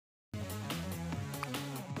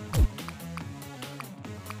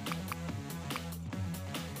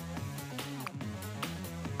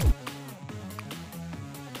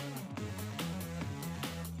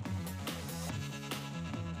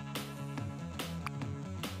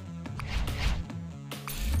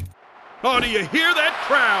Oh, do you hear that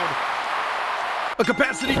crowd? A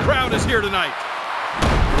capacity crowd is here tonight.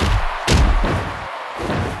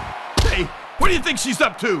 Hey, what do you think she's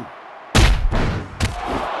up to?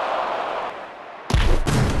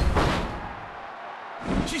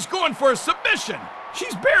 She's going for a submission.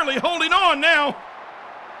 She's barely holding on now.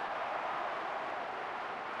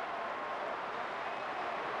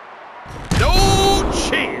 No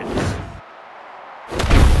chance.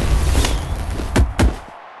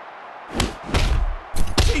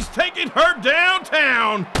 She's taking her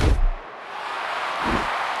downtown.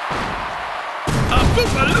 A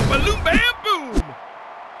boop-a-loop-a-loop-bam-boom.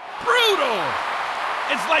 Brutal.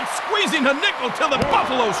 It's like squeezing a nickel till the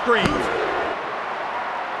buffalo screams.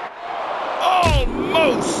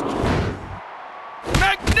 Almost.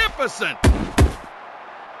 Magnificent.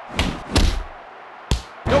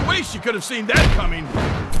 No way she could have seen that coming.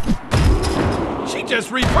 She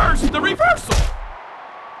just reversed the reversal.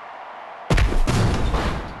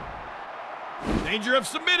 Danger of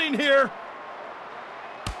submitting here.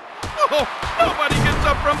 Oh, nobody gets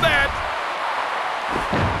up from that.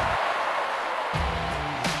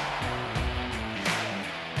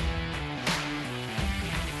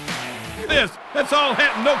 That's all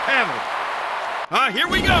hat and no cattle. Here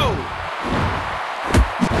we go.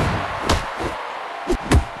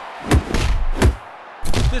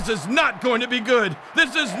 This is not going to be good.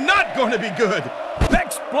 This is not going to be good.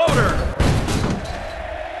 Exploder.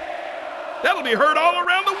 That'll be heard all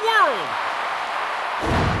around the world.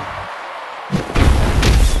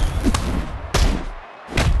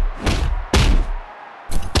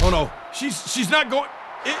 Oh no, she's not going.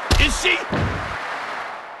 Is she?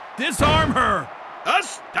 Disarm her.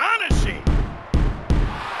 Astonishing.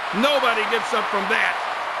 Nobody gets up from that.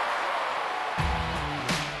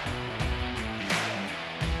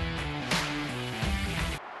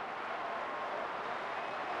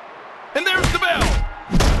 And there's the bell.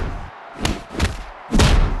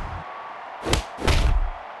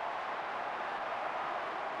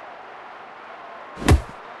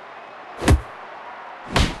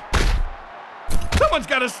 Someone's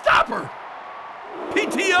got to stop her.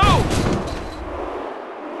 PTO.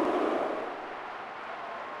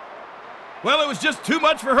 Well, it was just too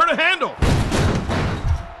much for her to handle.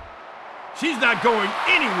 She's not going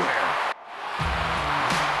anywhere.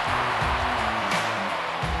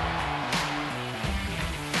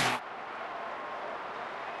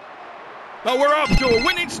 Well, we're off to a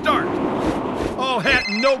winning start. All hat,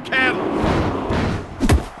 no cattle.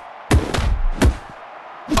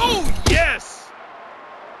 Oh, yes!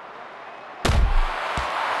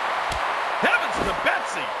 Heavens to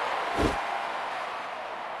Betsy!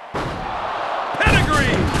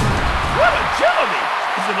 Pedigree! What agility!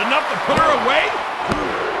 Is it enough to put her away?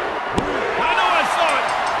 I know I saw it,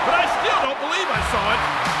 but I still don't believe I saw it.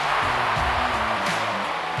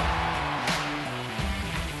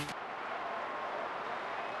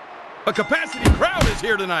 A capacity crowd is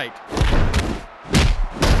here tonight.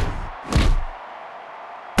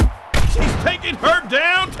 She's taking her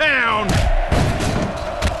downtown.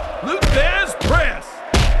 Luthez press.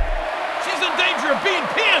 She's in danger of being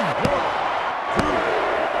pinned.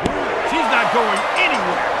 She's not going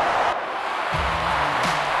anywhere.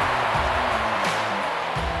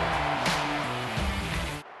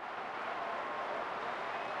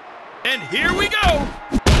 And here we go.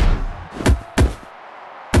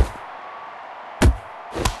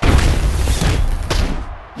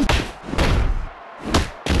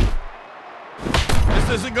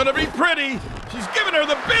 This isn't gonna be pretty. She's giving her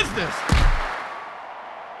the business.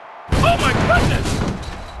 Oh my goodness!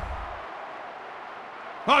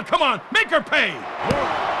 Oh, come on, make her pay.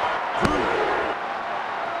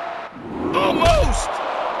 Almost.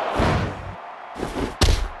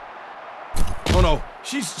 Oh no,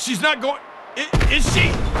 she's not going. Is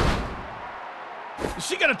she? Is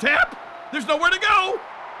she gonna tap? There's nowhere to go.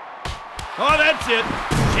 Oh, that's it.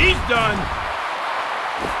 She's done.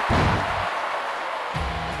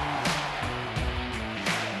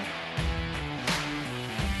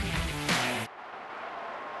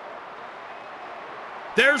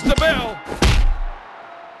 There's the bell.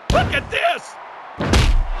 Look at this.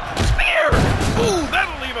 Spear. Ooh,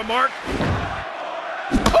 that'll leave a mark.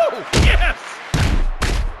 Oh, yes.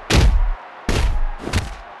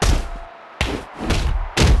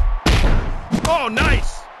 Oh,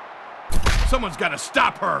 nice. Someone's got to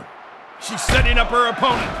stop her. She's setting up her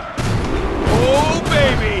opponent. Oh,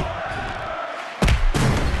 baby.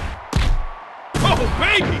 Oh,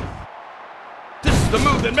 baby. This is the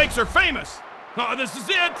move that makes her famous. Oh, this is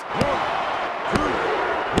it! And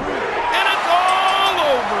it's all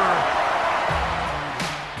over!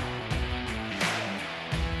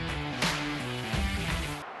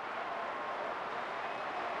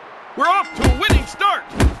 We're off to a winning start.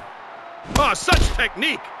 Oh, such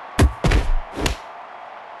technique.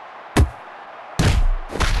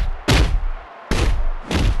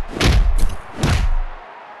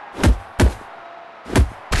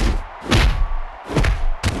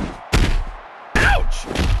 Ouch!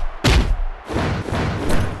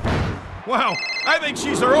 Wow, I think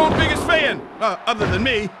she's her own biggest fan, other than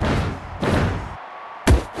me.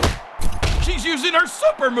 She's using her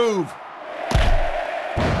super move.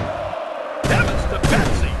 Heavens to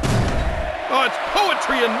Betsy. Oh, it's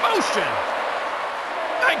poetry in motion.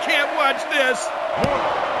 I can't watch this.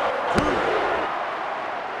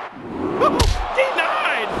 1, 2.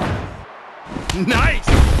 Denied. Nice.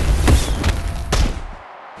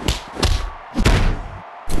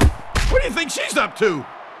 What do you think she's up to?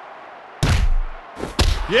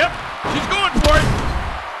 Yep, she's going for it.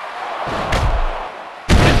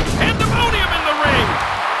 It's pandemonium in the ring.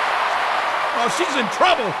 Oh, she's in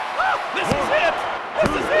trouble. This is it.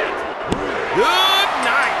 This is it. Good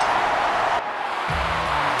night.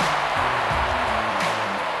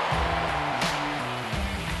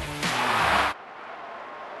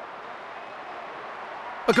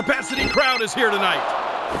 A capacity crowd is here tonight.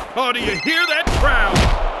 Oh, do you hear that crowd?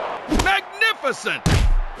 Magnificent.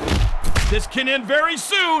 This can end very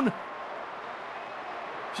soon.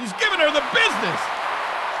 She's giving her the business.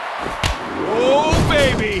 Oh,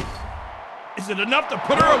 baby. Is it enough to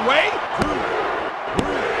put her away?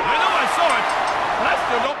 I know I saw it, but I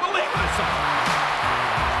still don't believe I saw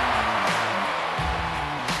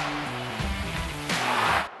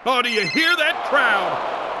it. Oh, do you hear that crowd?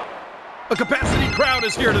 A capacity crowd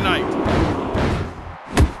is here tonight.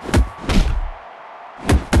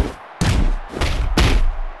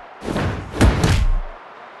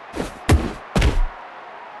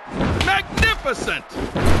 Magnificent!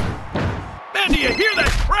 Man, do you hear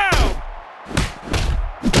that crowd?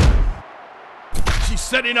 She's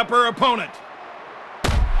setting up her opponent.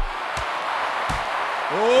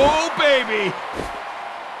 Oh, baby!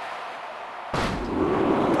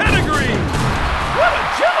 Pedigree! What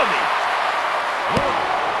agility!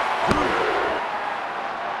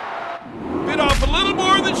 Bit off a little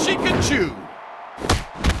more than she can chew.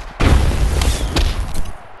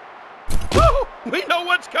 Woo! We know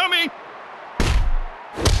what's coming!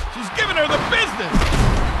 She's giving her the business!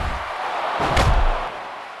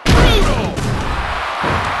 Brutal!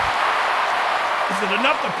 Is it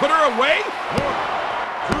enough to put her away? 1,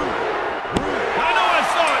 2, 3. I know I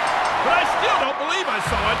saw it, but I still don't believe I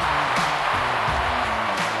saw it.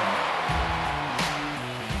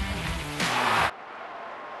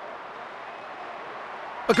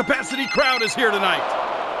 A capacity crowd is here tonight.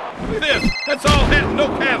 Look at this. That's all head, no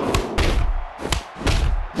cattle.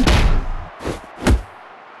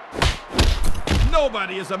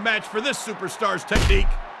 Nobody is a match for this superstar's technique.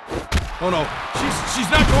 Oh no, she's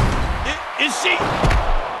not going. Is she?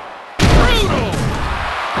 Brutal!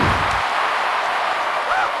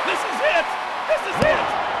 This is it! This is it!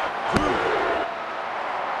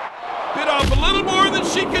 Bit off a little more than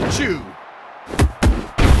she can chew.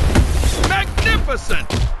 Magnificent!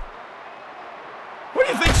 What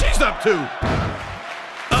do you think she's up to?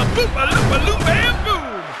 A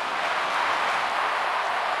boop-a-loop-a-loop-and-boom!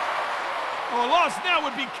 Oh, a loss now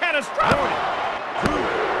would be catastrophic. 1, 2,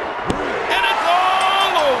 3. And it's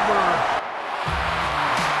all over.